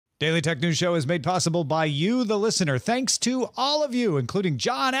Daily Tech News Show is made possible by you, the listener. Thanks to all of you, including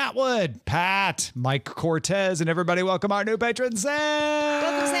John Atwood, Pat, Mike Cortez, and everybody. Welcome our new patron, Sam.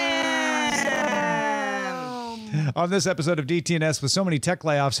 Welcome, Sam. On this episode of DTNS, with so many tech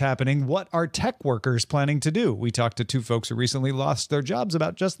layoffs happening, what are tech workers planning to do? We talked to two folks who recently lost their jobs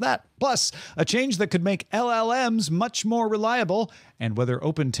about just that. Plus, a change that could make LLMs much more reliable, and whether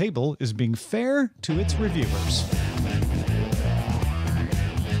OpenTable is being fair to its reviewers.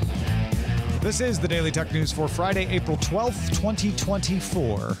 This is the Daily Tech News for Friday, April 12th,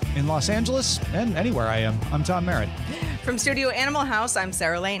 2024. In Los Angeles and anywhere I am, I'm Tom Merritt. From Studio Animal House, I'm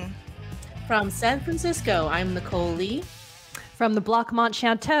Sarah Lane. From San Francisco, I'm Nicole Lee. From the Blockmont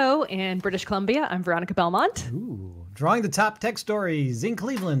Chateau in British Columbia, I'm Veronica Belmont. Ooh, drawing the top tech stories in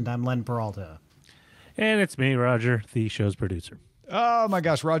Cleveland, I'm Len Peralta. And it's me, Roger, the show's producer. Oh my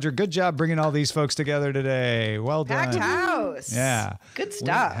gosh, Roger, good job bringing all these folks together today. Well done. Packed house. Yeah. Good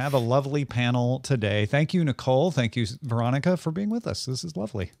stuff. We have a lovely panel today. Thank you, Nicole. Thank you, Veronica, for being with us. This is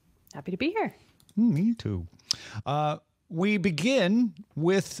lovely. Happy to be here. Me too. We begin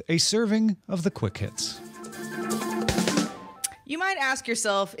with a serving of the quick hits. You might ask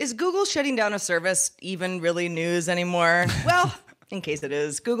yourself, is Google shutting down a service even really news anymore? Well, in case it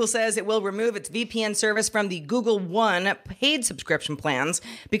is, Google says it will remove its VPN service from the Google One paid subscription plans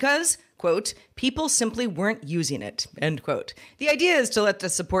because, quote, people simply weren't using it, end quote. The idea is to let the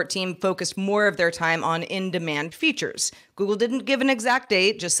support team focus more of their time on in-demand features. Google didn't give an exact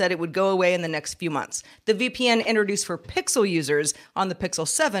date, just said it would go away in the next few months. The VPN introduced for Pixel users on the Pixel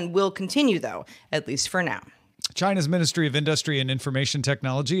 7 will continue, though, at least for now. China's Ministry of Industry and Information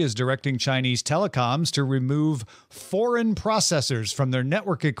Technology is directing Chinese telecoms to remove foreign processors from their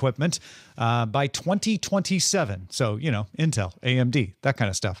network equipment by 2027. So, you know, Intel, AMD, that kind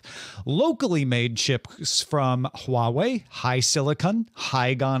of stuff. Locally made chips from Huawei, HiSilicon,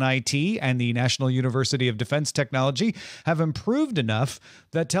 Hygon IT, and the National University of Defense Technology have improved enough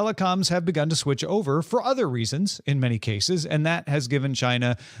that telecoms have begun to switch over for other reasons in many cases, and that has given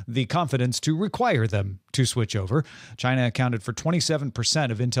China the confidence to require them to switch over. China accounted for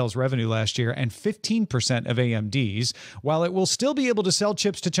 27% of Intel's revenue last year and 15% of AMD's. While it will still be able to sell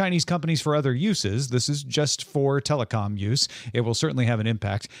chips to Chinese companies for other uses, this is just for telecom use, it will certainly have an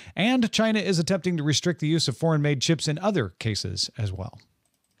impact. And China is attempting to restrict the use of foreign-made chips in other cases as well.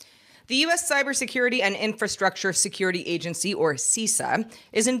 The U.S. Cybersecurity and Infrastructure Security Agency, or CISA,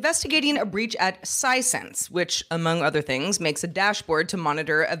 is investigating a breach at Sisense, which, among other things, makes a dashboard to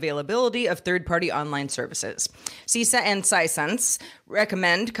monitor availability of third-party online services. CISA and Sisense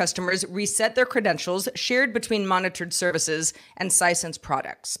recommend customers reset their credentials shared between monitored services and Sisense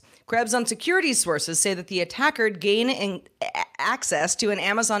products. Krebs on security sources say that the attacker gained access to an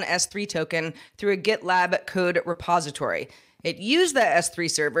Amazon S3 token through a GitLab code repository. It used the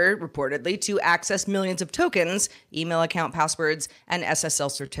S3 server, reportedly, to access millions of tokens, email account passwords, and SSL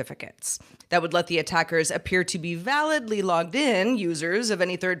certificates. That would let the attackers appear to be validly logged in users of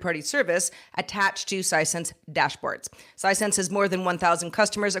any third-party service attached to Sisense dashboards. Sisense has more than 1,000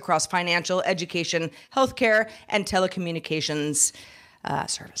 customers across financial, education, healthcare, and telecommunications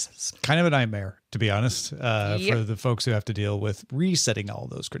services. Kind of a nightmare, to be honest, for the folks who have to deal with resetting all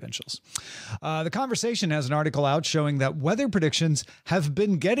those credentials. The Conversation has an article out showing that weather predictions have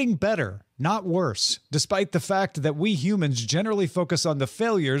been getting better, not worse, despite the fact that we humans generally focus on the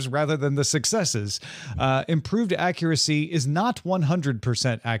failures rather than the successes. Improved accuracy is not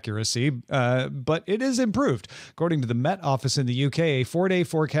 100% accuracy, but it is improved. According to the Met Office in the UK, a 4-day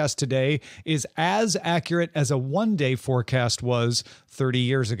forecast today is as accurate as a 1-day forecast was 30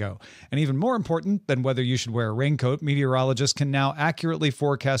 years ago. And even more important than whether you should wear a raincoat, meteorologists can now accurately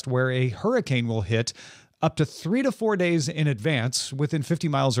forecast where a hurricane will hit up to 3 to 4 days in advance within 50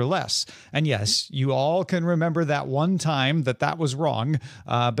 miles or less. And yes, you all can remember that one time that was wrong,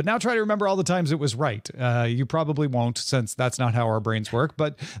 but now try to remember all the times it was right. You probably won't, since that's not how our brains work,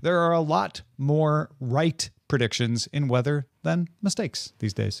 but there are a lot more right predictions in weather than mistakes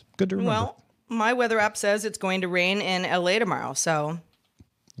these days. Good to remember. Well, my weather app says it's going to rain in LA tomorrow, so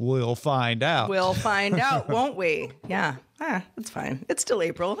we'll find out. We'll find out, won't we? Yeah, that's fine. It's still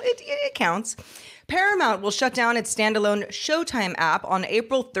April. It counts. Paramount will shut down its standalone Showtime app on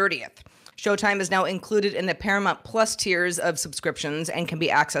April 30th. Showtime is now included in the Paramount Plus tiers of subscriptions and can be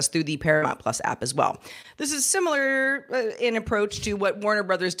accessed through the Paramount Plus app as well. This is similar in approach to what Warner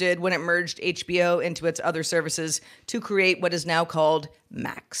Brothers did when it merged HBO into its other services to create what is now called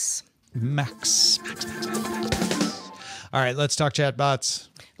Max. Max. All right, let's talk chatbots.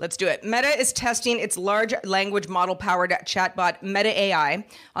 Let's do it. Meta is testing its large language model powered chatbot Meta AI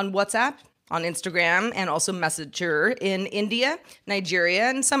on WhatsApp, on Instagram and also Messenger in India, Nigeria,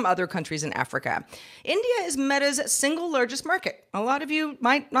 and some other countries in Africa. India is Meta's single largest market. A lot of you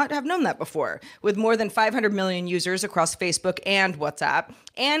might not have known that before, with more than 500 million users across Facebook and WhatsApp,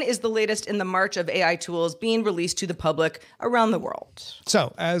 and is the latest in the march of AI tools being released to the public around the world.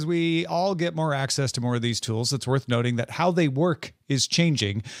 So, as we all get more access to more of these tools, it's worth noting that how they work is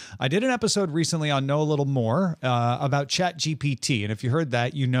changing. I did an episode recently on Know a Little More about ChatGPT. And if you heard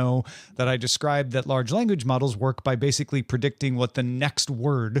that, you know that I described that large language models work by basically predicting what the next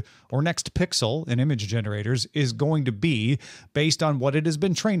word or next pixel in image generators is going to be based on what it has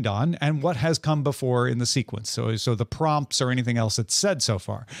been trained on and what has come before in the sequence. So the prompts or anything else it's said so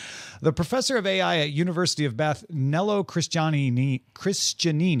far. The professor of AI at University of Bath, Nello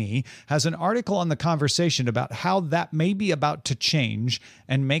Christianini, has an article on the conversation about how that may be about to change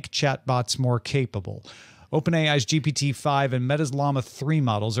and make chatbots more capable. OpenAI's GPT-5 and Meta's Llama 3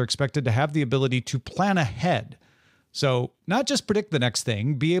 models are expected to have the ability to plan ahead. So not just predict the next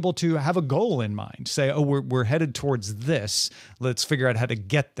thing, be able to have a goal in mind. Say, oh, we're headed towards this. Let's figure out how to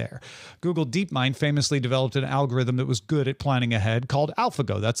get there. Google DeepMind famously developed an algorithm that was good at planning ahead called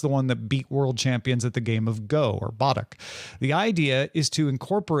AlphaGo. That's the one that beat world champions at the game of Go, or Bodok. The idea is to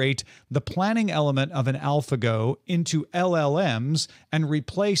incorporate the planning element of an AlphaGo into LLMs and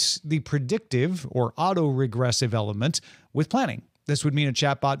replace the predictive or auto-regressive element with planning. This would mean a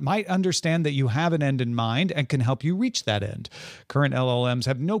chatbot might understand that you have an end in mind and can help you reach that end. Current LLMs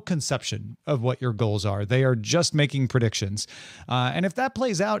have no conception of what your goals are. They are just making predictions. And if that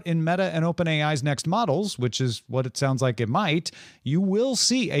plays out in Meta and OpenAI's next models, which is what it sounds like it might, you will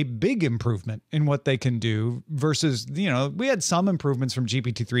see a big improvement in what they can do versus, we had some improvements from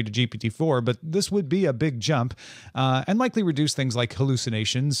GPT-3 to GPT-4, but this would be a big jump and likely reduce things like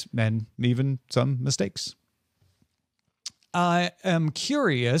hallucinations and even some mistakes. I am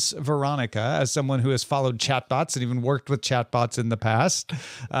curious, Veronica, as someone who has followed chatbots and even worked with chatbots in the past,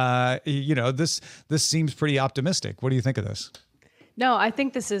 this seems pretty optimistic. What do you think of this? No, I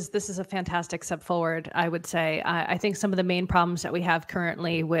think this is a fantastic step forward, I would say. I think some of the main problems that we have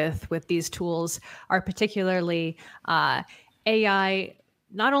currently with these tools are particularly AI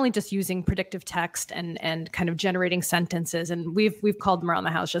not only just using predictive text and kind of generating sentences, and we've called them around the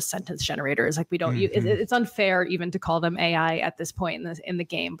house just sentence generators. Like we don't use, it's unfair even to call them AI at this point in the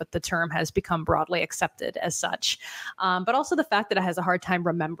game, but the term has become broadly accepted as such. But also the fact that it has a hard time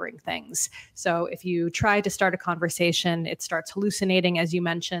remembering things. So if you try to start a conversation, it starts hallucinating, as you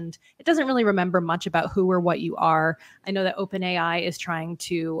mentioned. It doesn't really remember much about who or what you are. I know that OpenAI is trying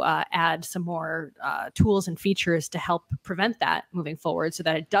to add some more tools and features to help prevent that moving forward, so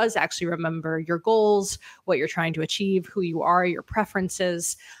that it does actually remember your goals, what you're trying to achieve, who you are, your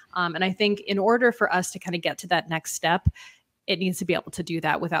preferences. And I think in order for us to kind of get to that next step, it needs to be able to do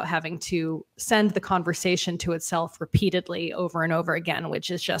that without having to send the conversation to itself repeatedly over and over again,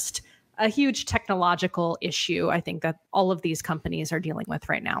 which is just a huge technological issue, I think, that all of these companies are dealing with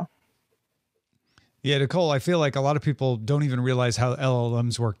right now. Yeah, Nicole, I feel like a lot of people don't even realize how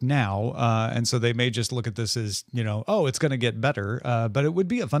LLMs work now. And so they may just look at this as, oh, it's going to get better. But it would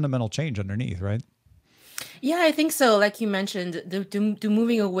be a fundamental change underneath, right? Yeah, I think so. Like you mentioned, the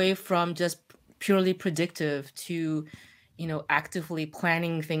moving away from just purely predictive to, actively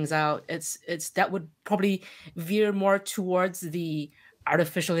planning things out. It's that would probably veer more towards the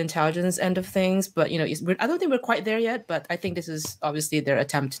artificial intelligence end of things. But, I don't think we're quite there yet. But I think this is obviously their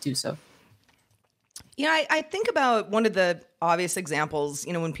attempt to do so. I think about one of the obvious examples,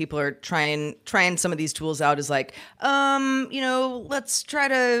 when people are trying some of these tools out is like, let's try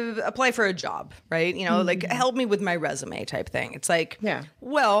to apply for a job, right? Like help me with my resume type thing. It's like, yeah,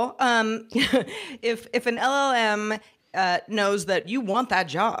 well, if an LLM knows that you want that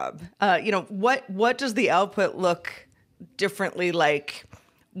job, what does the output look differently like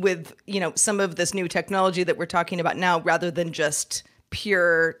with, some of this new technology that we're talking about now, rather than just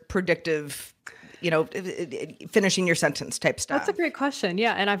pure predictive, finishing your sentence type stuff? That's a great question.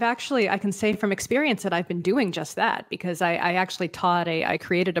 Yeah. And I can say from experience that I've been doing just that, because I actually I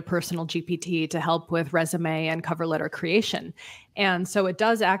created a personal GPT to help with resume and cover letter creation. And so it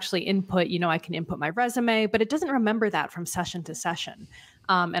does actually input, I can input my resume, but it doesn't remember that from session to session.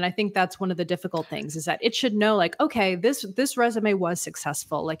 And I think that's one of the difficult things, is that it should know, like, okay, this resume was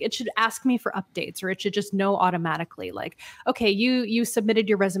successful. Like, it should ask me for updates, or it should just know automatically, like, okay, you submitted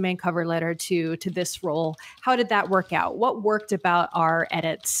your resume and cover letter to this role. How did that work out? What worked about our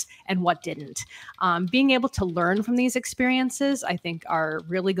edits and what didn't? Being able to learn from these experiences, I think, are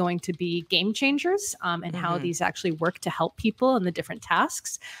really going to be game changers in how these actually work to help people in the different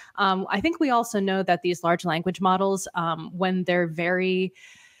tasks. I think we also know that these large language models, when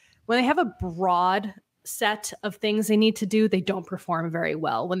when they have a broad set of things they need to do, they don't perform very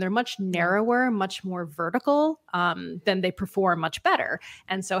well. When they're much narrower, much more vertical, then they perform much better.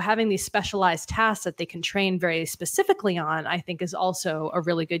 And so having these specialized tasks that they can train very specifically on, I think is also a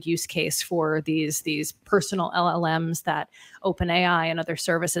really good use case for these personal LLMs that OpenAI and other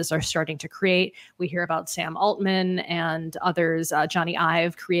services are starting to create. We hear about Sam Altman and others, Johnny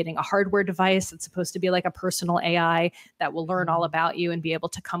Ive, creating a hardware device that's supposed to be like a personal AI that will learn all about you and be able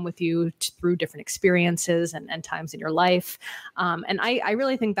to come with you through different experiences and times in your life. And I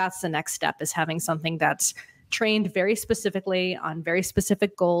really think that's the next step, is having something that's trained very specifically on very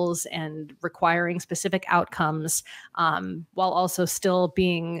specific goals and requiring specific outcomes, while also still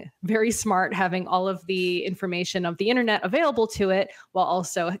being very smart, having all of the information of the internet available to it, while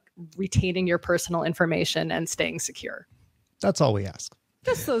also retaining your personal information and staying secure. That's all we ask.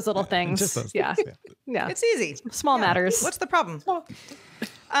 Just those little things. Just those yeah. things, Yeah. It's easy. Small matters. What's the problem?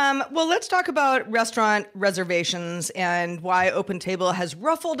 Well, let's talk about restaurant reservations and why OpenTable has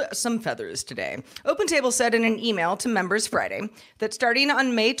ruffled some feathers today. OpenTable said in an email to members Friday that starting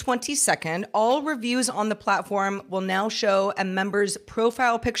on May 22nd, all reviews on the platform will now show a member's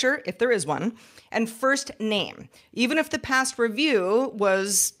profile picture, if there is one, and first name, even if the past review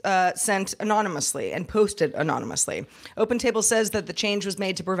was sent anonymously and posted anonymously. OpenTable says that the change was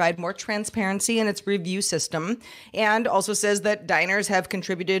made to provide more transparency in its review system, and also says that diners have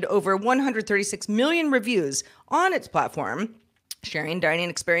contributed over 136 million reviews on its platform, sharing dining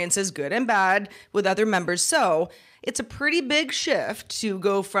experiences, good and bad, with other members. So it's a pretty big shift to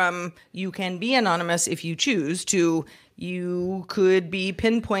go from you can be anonymous if you choose to you could be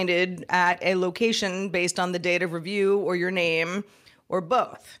pinpointed at a location based on the date of review or your name or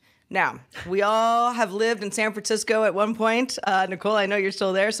both. Now, we all have lived in San Francisco at one point. Nicole, I know you're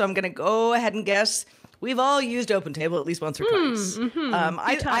still there, so I'm going to go ahead and guess we've all used OpenTable at least once or twice.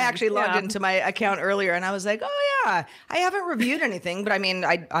 I actually logged into my account earlier and I was like, oh yeah, I haven't reviewed anything, but I mean,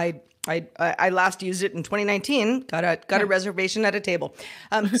 I last used it in 2019, got a reservation at a table.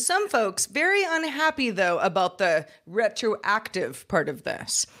 Some folks very unhappy though about the retroactive part of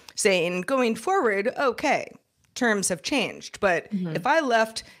this, saying going forward, okay, terms have changed, but if I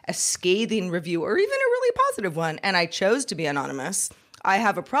left a scathing review or even a really positive one and I chose to be anonymous, I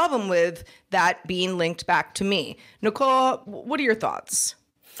have a problem with that being linked back to me. Nicole, what are your thoughts?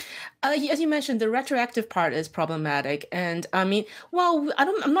 As you mentioned, the retroactive part is problematic, and I mean, well,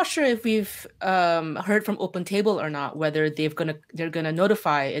 I'm not sure if we've heard from OpenTable or not whether they're gonna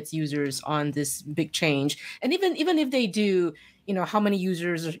notify its users on this big change, and even if they do, you know, how many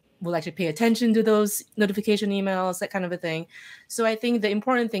users will actually pay attention to those notification emails, that kind of a thing. So I think the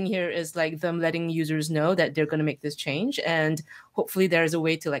important thing here is like them letting users know that they're going to make this change, and hopefully there's a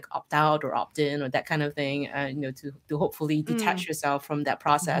way to like opt out or opt in or that kind of thing, you know, to hopefully detach yourself from that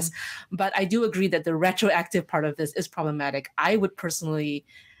process. But I do agree that the retroactive part of this is problematic. I would hopefully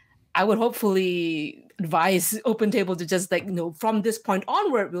advise OpenTable to just like, you know, from this point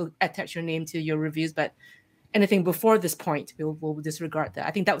onward, we'll attach your name to your reviews, but anything before this point, we'll disregard that.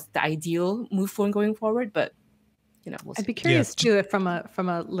 I think that was the ideal move for going forward, but you know, I'd be curious too, from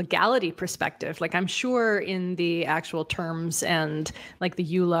a legality perspective. Like, I'm sure in the actual terms and like the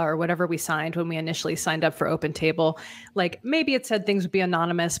EULA or whatever we signed when we initially signed up for OpenTable, like maybe it said things would be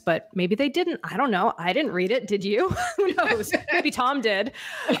anonymous, but maybe they didn't. I don't know. I didn't read it. Did you? Who knows? Maybe Tom did.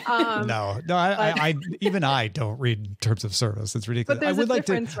 No, I even I don't read terms of service. It's ridiculous. But I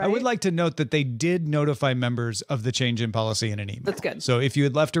would like to note that they did notify members of the change in policy in an email. That's good. So if you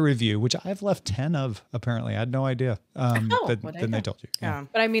had left a review, which I've left 10 of, apparently, I had no idea. Then they told you. Yeah.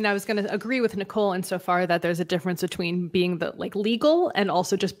 But I mean, I was going to agree with Nicole insofar that there's a difference between being the like legal and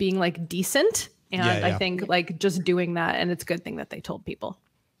also just being like decent. And I think like just doing that, and it's a good thing that they told people.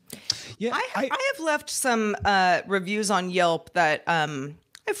 Yeah, I have left some reviews on Yelp that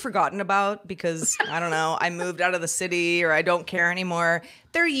I've forgotten about because, I don't know, I moved out of the city or I don't care anymore.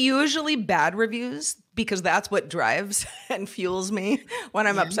 They're usually bad reviews because that's what drives and fuels me when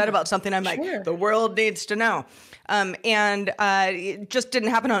I'm upset about something. I'm like, the world needs to know. And it just didn't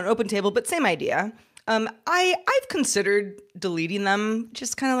happen on OpenTable, but same idea. I've considered deleting them,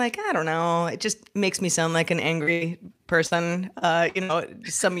 just kind of like, I don't know. It just makes me sound like an angry person, you know,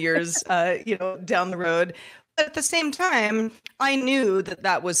 some years, you know, down the road. But at the same time, I knew that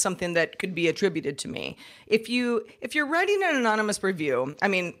that was something that could be attributed to me. If you're writing an anonymous review, I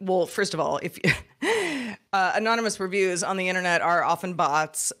mean, well, first of all, if anonymous reviews on the internet are often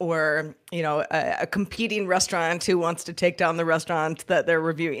bots or, you know, a competing restaurant who wants to take down the restaurant that they're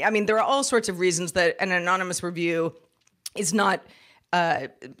reviewing. I mean, there are all sorts of reasons that an anonymous review is not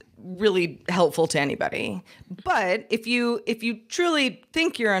really helpful to anybody. But if you truly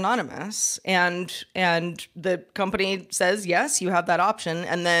think you're anonymous and the company says, yes, you have that option,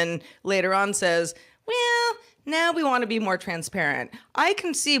 and then later on says, well, now we want to be more transparent, I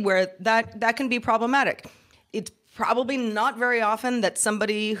can see where that can be problematic. It's probably not very often that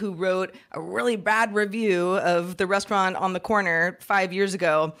somebody who wrote a really bad review of the restaurant on the corner 5 years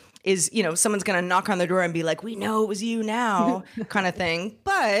ago is, someone's going to knock on the door and be like, we know it was you now, kind of thing.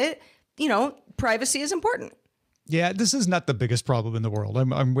 But, privacy is important. Yeah, this is not the biggest problem in the world.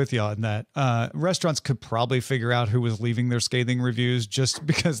 I'm with you on that. Restaurants could probably figure out who was leaving their scathing reviews just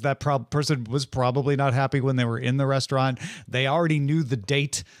because that person was probably not happy when they were in the restaurant. They already knew the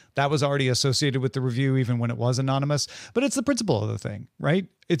date that was already associated with the review, even when it was anonymous. But it's the principle of the thing, right?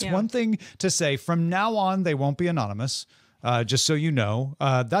 It's one thing to say from now on, they won't be anonymous. Just so you know,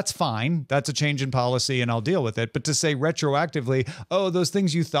 that's fine. That's a change in policy and I'll deal with it. But to say retroactively, oh, those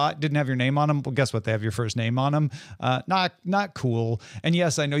things you thought didn't have your name on them. Well, guess what? They have your first name on them. Not cool. And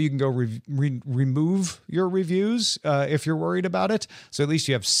yes, I know you can go remove your reviews if you're worried about it. So at least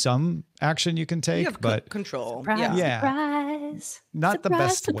you have some action you can take. You have but control. Surprise, yeah. Surprise. Not the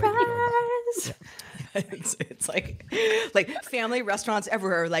best way to go about it. Yeah. It's like family restaurants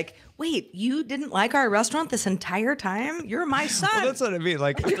everywhere are like, wait, you didn't like our restaurant this entire time? You're my son. Well, that's what I mean.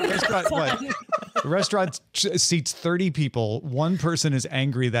 Like the restaurant seats 30 people. One person is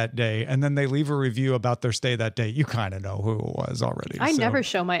angry that day, and then they leave a review about their stay that day. You kind of know who it was already. I never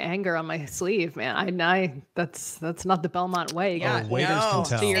show my anger on my sleeve, man. I that's not the Belmont way. Yeah, waiters can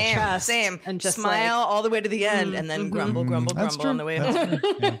tell. To your same, chest same. and just smile all the way to the end, and then grumble on the way home.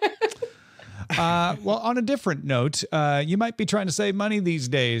 Well, on a different note, you might be trying to save money these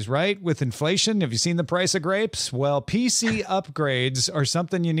days, right? With inflation, have you seen the price of grapes? Well, PC upgrades are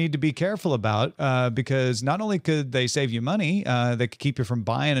something you need to be careful about because not only could they save you money, they could keep you from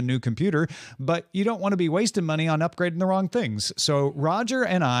buying a new computer, but you don't want to be wasting money on upgrading the wrong things. So Roger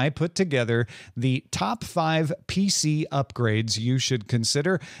and I put together the top 5 PC upgrades you should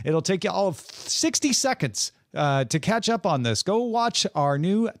consider. It'll take you all of 60 seconds to catch up on this. Go watch our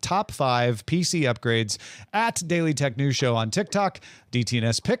new top 5 PC upgrades at Daily Tech News Show on TikTok,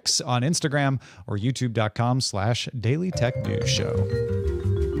 DTNS Picks on Instagram, or youtube.com/Daily Tech News Show.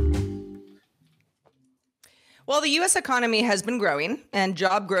 While the U.S. economy has been growing and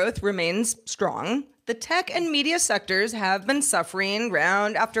job growth remains strong, the tech and media sectors have been suffering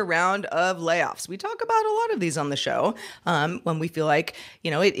round after round of layoffs. We talk about a lot of these on the show when we feel like,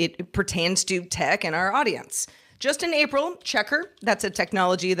 it pertains to tech and our audience. Just in April, Checker, that's a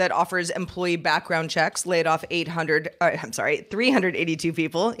technology that offers employee background checks, laid off 382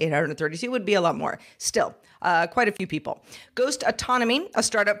 people. 832 would be a lot more. Still, quite a few people. Ghost Autonomy, a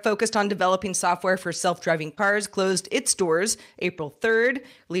startup focused on developing software for self-driving cars, closed its doors April 3rd,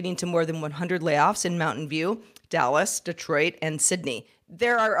 leading to more than 100 layoffs in Mountain View, Dallas, Detroit, and Sydney.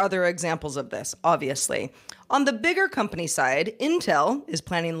 There are other examples of this, obviously. On the bigger company side, Intel is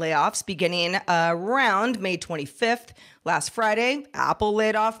planning layoffs beginning around May 25th. Last Friday, Apple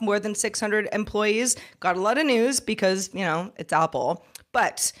laid off more than 600 employees. Got a lot of news because, it's Apple.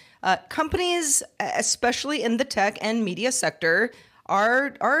 But companies, especially in the tech and media sector,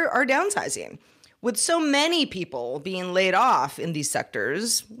 are downsizing. With so many people being laid off in these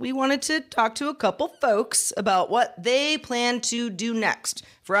sectors, we wanted to talk to a couple folks about what they plan to do next.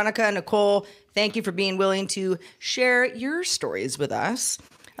 Veronica and Nicole, thank you for being willing to share your stories with us.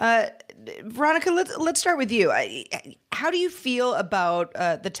 Veronica, let's start with you. How do you feel about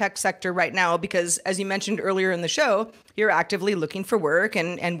the tech sector right now? Because as you mentioned earlier in the show, you're actively looking for work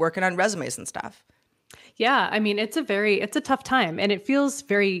and working on resumes and stuff. Yeah, I mean, it's a tough time, and it feels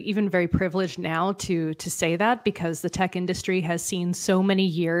very privileged now to say that because the tech industry has seen so many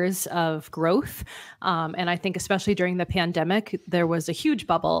years of growth. And I think especially during the pandemic, there was a huge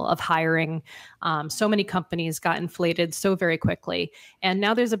bubble of hiring. So many companies got inflated so very quickly. And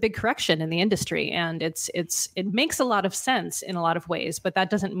now there's a big correction in the industry, and it makes a lot of sense in a lot of ways, but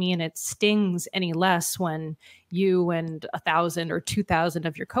that doesn't mean it stings any less when you and 1,000 or 2,000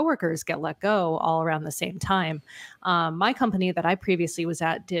 of your coworkers get let go all around the same time. My company that I previously was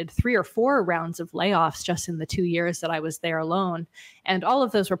at did 3 or 4 rounds of layoffs just in the 2 years that I was there alone. And all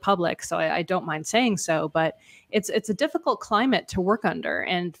of those were public, so I don't mind saying so, but it's a difficult climate to work under.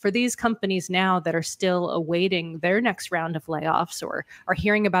 And for these companies now that are still awaiting their next round of layoffs or are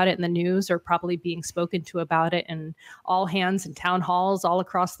hearing about it in the news or probably being spoken to about it in all hands and town halls all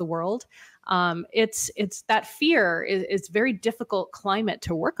across the world, it's that fear is very difficult climate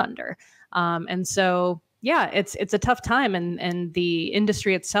to work under. And so, yeah, it's a tough time. And the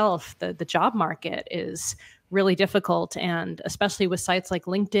industry itself, the job market is really difficult. And especially with sites like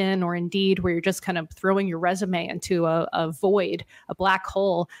LinkedIn or Indeed, where you're just kind of throwing your resume into a void, a black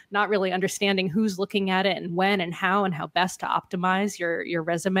hole, not really understanding who's looking at it and when and how best to optimize your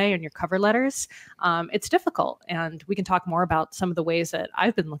resume and your cover letters. It's difficult. And we can talk more about some of the ways that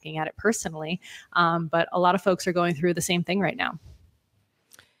I've been looking at it personally. But a lot of folks are going through the same thing right now.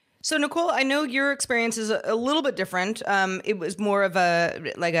 So Nicole, I know your experience is a little bit different. It was more of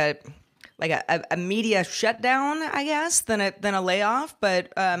a media shutdown, I guess, than a layoff.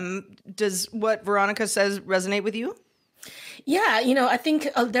 But does what Veronica says resonate with you? Yeah, I think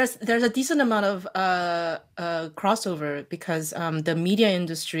there's a decent amount of crossover because the media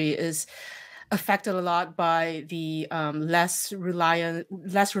industry is affected a lot by the less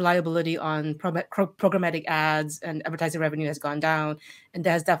reliability on programmatic ads, and advertising revenue has gone down, and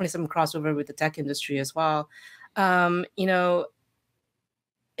there's definitely some crossover with the tech industry as well.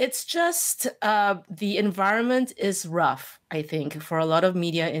 It's just the environment is rough, I think, for a lot of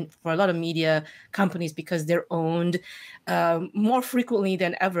media companies, because they're owned more frequently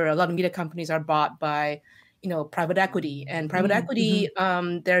than ever. A lot of media companies are bought by private equity, and private equity,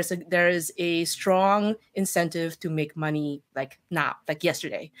 there is a strong incentive to make money like now, like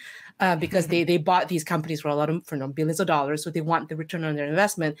yesterday, because they bought these companies for billions of dollars. So they want the return on their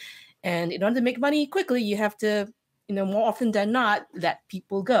investment. And in order to make money quickly, you have to, more often than not, let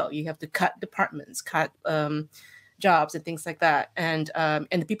people go. You have to cut departments, cut jobs and things like that. And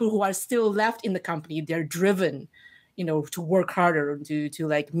the people who are still left in the company, they're driven to work harder, to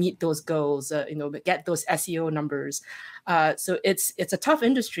like meet those goals, get those SEO numbers. So it's a tough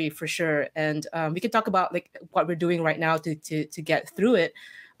industry for sure. And we can talk about like what we're doing right now to get through it.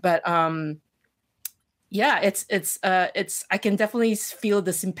 But yeah, it's I can definitely feel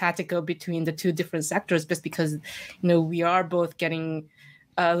the simpatico between the two different sectors, just because, we are both getting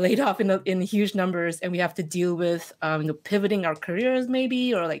laid off in huge numbers, and we have to deal with pivoting our careers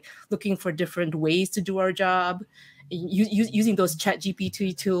maybe, or like looking for different ways to do our job, using those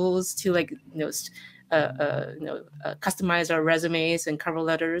ChatGPT tools to like customize our resumes and cover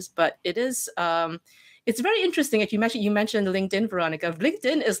letters. But it is it's very interesting. If you mentioned LinkedIn, Veronica.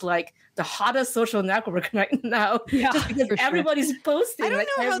 LinkedIn is like the hottest social network right now, just because everybody's posting. I don't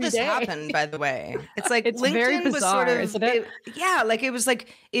know how this happened, by the way. It's like it's LinkedIn very bizarre, was sort of, isn't it?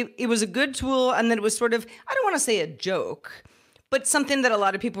 It was a good tool, and then it was sort of, I don't want to say a joke, but something that a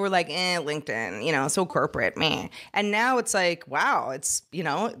lot of people were like, LinkedIn, so corporate, meh. And now it's like, wow, it's,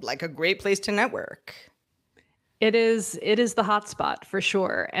 like a great place to network. It is the hotspot for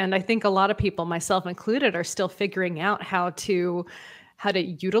sure. And I think a lot of people, myself included, are still figuring out how to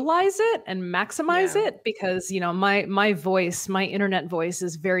utilize it and maximize it, because my voice, my internet voice,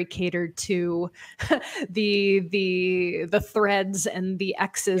 is very catered to the threads and the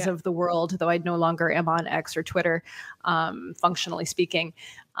X's of the world, though I no longer am on X or Twitter, functionally speaking.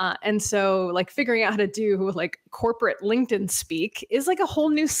 And so like figuring out how to do like corporate LinkedIn speak is like a whole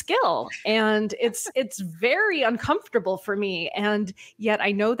new skill, and it's very uncomfortable for me. And yet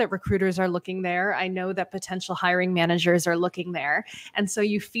I know that recruiters are looking there. I know that potential hiring managers are looking there. And so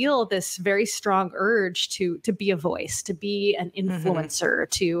you feel this very strong urge to be a voice, to be an influencer,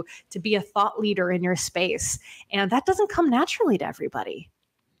 to be a thought leader in your space. And that doesn't come naturally to everybody.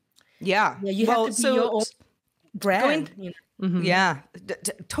 Yeah. You have to be your own brand. Yeah,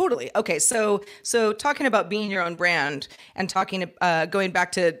 totally. Okay, so talking about being your own brand, and going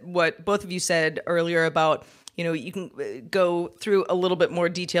back to what both of you said earlier about, you can go through a little bit more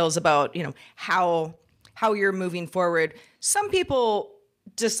details about, how you're moving forward. Some people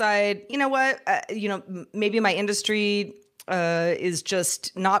decide, maybe my industry is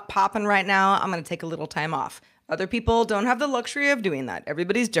just not popping right now. I'm going to take a little time off. Other people don't have the luxury of doing that.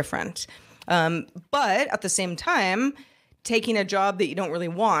 Everybody's different. But at the same time, taking a job that you don't really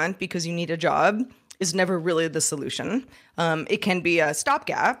want because you need a job is never really the solution. It can be a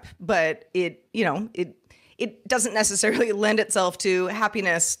stopgap, but it doesn't necessarily lend itself to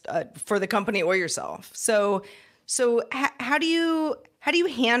happiness for the company or yourself. So how do you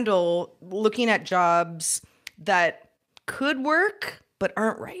handle looking at jobs that could work but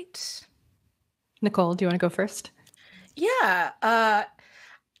aren't right? Nicole, do you want to go first? Yeah.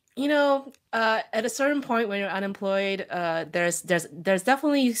 At a certain point when you're unemployed, there's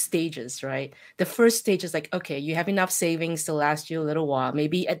definitely stages, right? The first stage is like, okay, you have enough savings to last you a little while.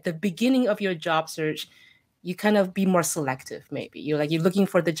 Maybe at the beginning of your job search, you kind of be more selective. Maybe you're looking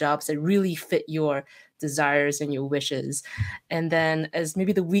for the jobs that really fit your desires and your wishes. And then as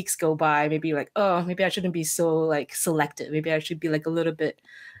maybe the weeks go by, maybe you're like, oh, maybe I shouldn't be so like selective. Maybe I should be like a little bit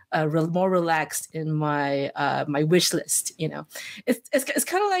more relaxed in my my wish list. It's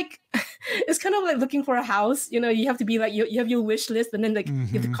kind of like it's kind of like looking for a house. You have to be like, you have your wish list, and then like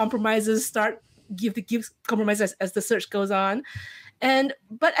if the compromises start, give compromises as the search goes on.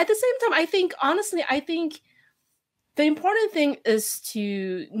 But at the same time, I think the important thing is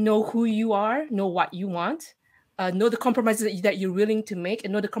to know who you are, know what you want, know the compromises that you're willing to make,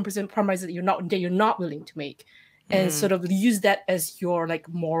 and know the compromises that you're not willing to make, and sort of use that as your like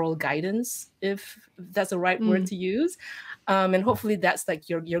moral guidance, if that's the right word to use, and hopefully that's like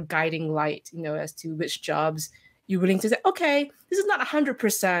your guiding light, as to which jobs you're willing to say, okay, this is not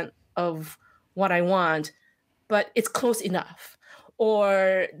 100% of what I want, but it's close enough.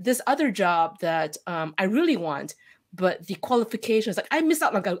 Or this other job that I really want, but the qualifications, like I missed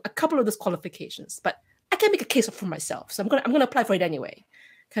out on a couple of those qualifications, but I can make a case for myself, so I'm gonna apply for it anyway,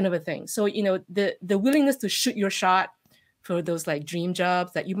 kind of a thing. So the willingness to shoot your shot for those like dream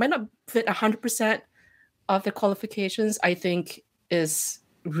jobs that you might not fit 100% of the qualifications, I think is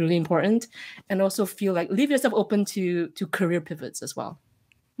really important, and also feel like leave yourself open to career pivots as well.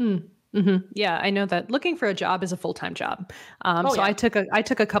 Yeah, I know that looking for a job is a full-time job. So I took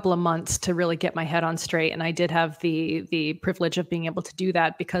a couple of months to really get my head on straight, and I did have the privilege of being able to do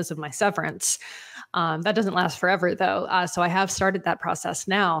that because of my severance. That doesn't last forever though. So I have started that process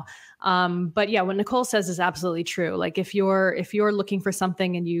now. But yeah, what Nicole says is absolutely true. Like if you're looking for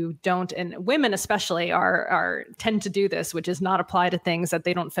something and you don't, and women especially tend to do this, which is not apply to things that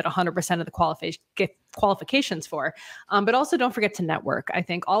they don't fit 100% of the qualifications for. But also don't forget to network. I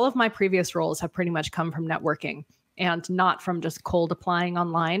think all of my previous roles have pretty much come from networking and not from just cold applying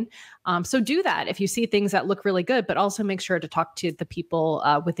online. So do that if you see things that look really good, but also make sure to talk to the people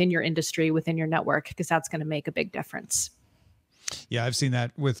within your industry, within your network, because that's going to make a big difference. Yeah, I've seen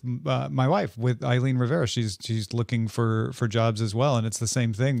that with my wife, with Eileen Rivera. She's looking for jobs as well. And it's the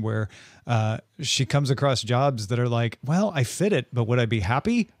same thing where she comes across jobs that are like, well, I fit it, but would I be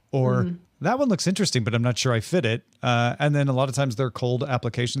happy? Or that one looks interesting, but I'm not sure I fit it. And then a lot of times they're cold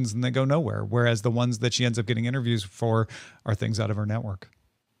applications and they go nowhere. Whereas the ones that she ends up getting interviews for are things out of her network.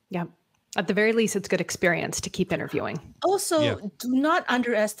 Yeah. At the very least, it's good experience to keep interviewing. Also, do not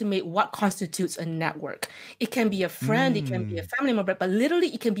underestimate what constitutes a network. It can be a friend, it can be a family member, but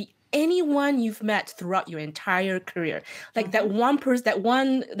literally it can be anyone you've met throughout your entire career. Like that one person, that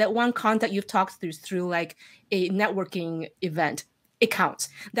one contact you've talked through like a networking event. It counts.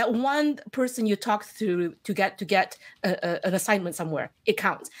 That one person you talked to get an assignment somewhere, it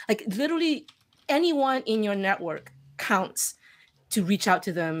counts. Like literally anyone in your network counts to reach out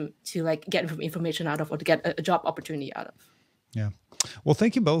to them to like get information out of, or to get a job opportunity out of. Yeah. Well,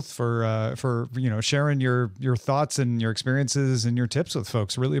 thank you both for sharing your thoughts and your experiences and your tips with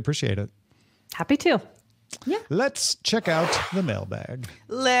folks. Really appreciate it. Happy to. Yeah. Let's check out the mailbag.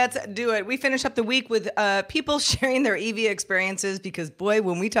 Let's do it. We finish up the week with people sharing their EV experiences because, boy,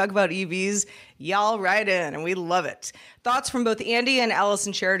 when we talk about EVs, y'all write in and we love it. Thoughts from both Andy and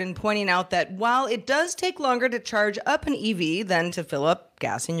Allison Sheridan pointing out that while it does take longer to charge up an EV than to fill up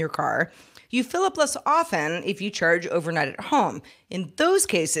gas in your car, you fill up less often if you charge overnight at home. In those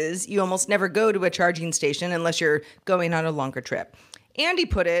cases, you almost never go to a charging station unless you're going on a longer trip. Andy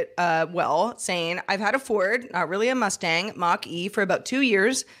put it well, saying, I've had a Ford, not really a Mustang, Mach-E, for about 2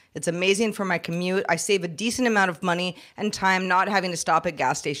 years. It's amazing for my commute. I save a decent amount of money and time not having to stop at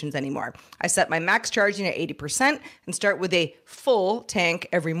gas stations anymore. I set my max charging at 80% and start with a full tank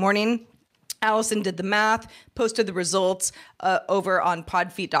every morning. Allison did the math, posted the results over on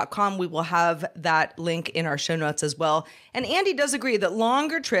podfeet.com. We will have that link in our show notes as well. And Andy does agree that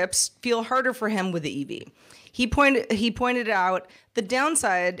longer trips feel harder for him with the EV. He pointed out the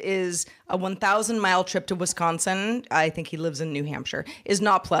downside is a 1,000-mile trip to Wisconsin, I think he lives in New Hampshire, is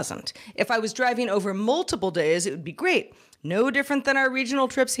not pleasant. If I was driving over multiple days, it would be great. No different than our regional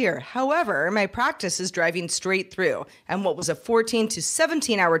trips here. However, my practice is driving straight through, and what was a 14 to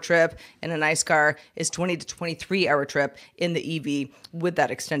 17-hour trip in a nice car is 20 to 23-hour trip in the EV with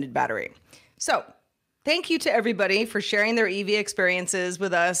that extended battery. So, thank you to everybody for sharing their EV experiences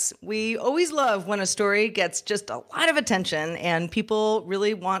with us. We always love when a story gets just a lot of attention and people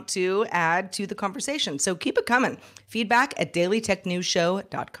really want to add to the conversation. So keep it coming. Feedback at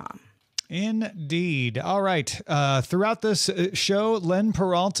dailytechnewsshow.com. Indeed. All right. Throughout this show, Len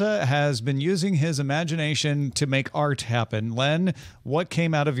Peralta has been using his imagination to make art happen. Len, what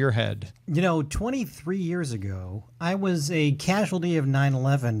came out of your head? 23 years ago, I was a casualty of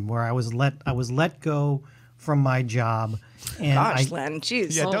 9/11, where I was let go from my job. And Len,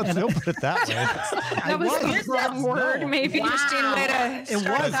 jeez. Yeah, don't put it that way. That was the wrong word, maybe. Interesting way to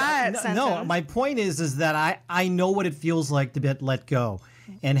start that sentence. No, my point is that I know what it feels like to get let go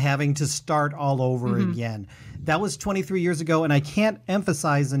and having to start all over again. That was 23 years ago, and I can't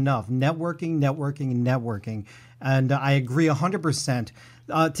emphasize enough networking, networking, and networking. And I agree 100%.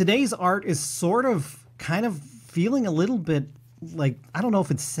 Today's art is sort of kind of feeling a little bit like, I don't know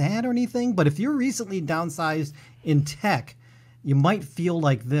if it's sad or anything, but if you're recently downsized in tech, you might feel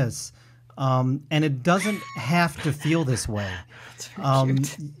like this. And it doesn't have to feel this way.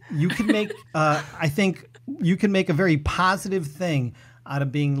 You can make, I think you can make a very positive thing out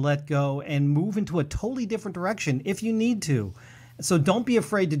of being let go and move into a totally different direction if you need to. So don't be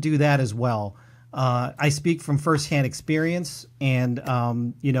afraid to do that as well. I speak from firsthand experience, and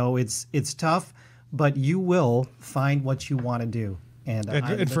it's tough, but you will find what you want to do.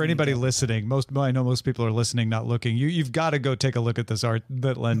 And for anybody listening, I know most people are listening, not looking. You've got to go take a look at this art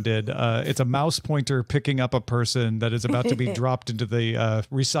that Len did. It's a mouse pointer picking up a person that is about to be dropped into the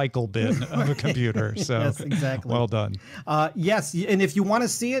recycle bin of a computer. So yes, exactly. Well done. Yes, and if you want to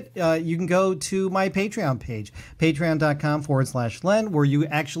see it, you can go to my Patreon page, patreon.com/Len, where you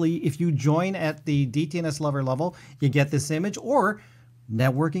actually, if you join at the DTNS Lover level, you get this image. Or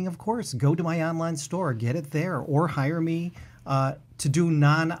networking, of course, go to my online store, get it there, or hire me to do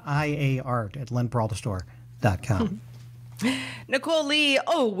non-IA art at lenperaltastore.com. Nicole Lee,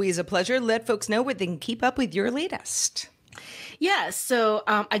 always a pleasure. Let folks know where they can keep up with your latest. Yeah, so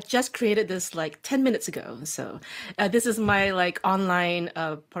I just created this like 10 minutes ago. So this is my like online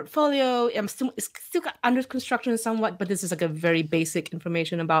portfolio. It's still under construction somewhat, but this is like a very basic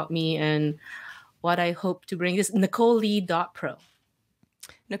information about me and what I hope to bring. This is NicoleLee.pro.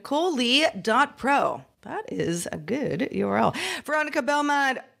 NicoleLee.pro. That is a good URL. Veronica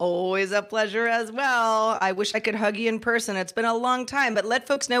Belmont, always a pleasure as well. I wish I could hug you in person. It's been a long time, but let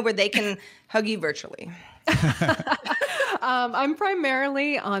folks know where they can hug you virtually. I'm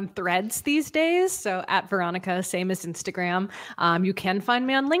primarily on Threads these days, so at Veronica, same as Instagram. You can find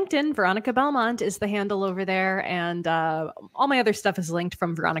me on LinkedIn. Veronica Belmont is the handle over there, and all my other stuff is linked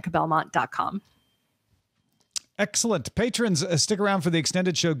from veronicabelmont.com. Excellent. Patrons, stick around for the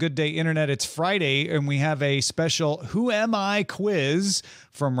extended show, Good Day Internet. It's Friday, and we have a special Who Am I quiz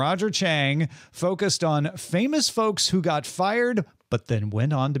from Roger Chang, focused on famous folks who got fired but then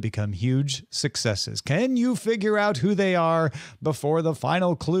went on to become huge successes. Can you figure out who they are before the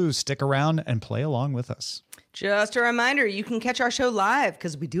final clue? Stick around and play along with us. Just a reminder, you can catch our show live,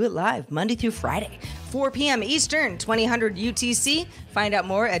 because we do it live Monday through Friday, 4 p.m. Eastern, 2000 UTC. Find out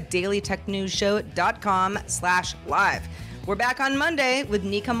more at dailytechnewsshow.com/live. We're back on Monday with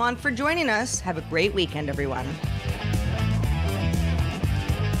Nica Montford joining us. Have a great weekend, everyone.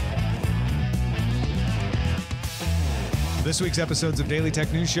 This week's episodes of Daily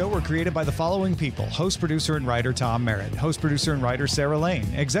Tech News Show were created by the following people: host, producer, and writer Tom Merritt, host, producer, and writer Sarah Lane,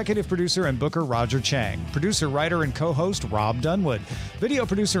 executive producer and booker Roger Chang, producer, writer, and co-host Rob Dunwood, video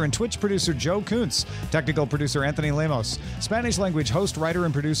producer and Twitch producer Joe Kuntz, technical producer Anthony Lemos, Spanish language host, writer,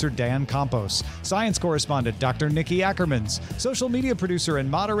 and producer Dan Campos, science correspondent Dr. Nikki Ackermans, social media producer and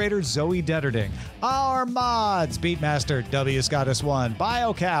moderator Zoe Detterding, our mods, Beatmaster W. Scottus1,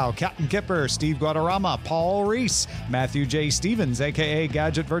 BioCow, Captain Kipper, Steve Guadarrama, Paul Reese, Matthew J. Stevens, a.k.a.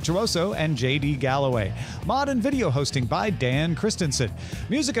 Gadget Virtuoso, and J.D. Galloway. Mod and video hosting by Dan Christensen.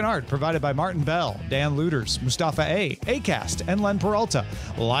 Music and art provided by Martin Bell, Dan Luders, Mustafa A., Acast, and Len Peralta.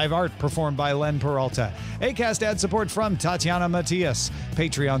 Live art performed by Len Peralta. Acast ad support from Tatiana Matias.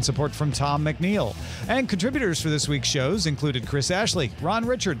 Patreon support from Tom McNeil. And contributors for this week's shows included Chris Ashley, Ron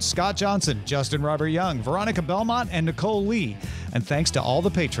Richards, Scott Johnson, Justin Robert Young, Veronica Belmont, and Nicole Lee. And thanks to all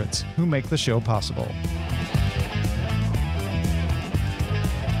the patrons who make the show possible.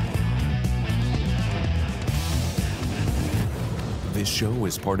 This show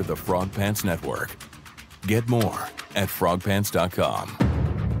is part of the Frog Pants Network. Get more at frogpants.com.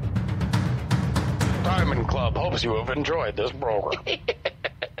 Diamond Club hopes you have enjoyed this program.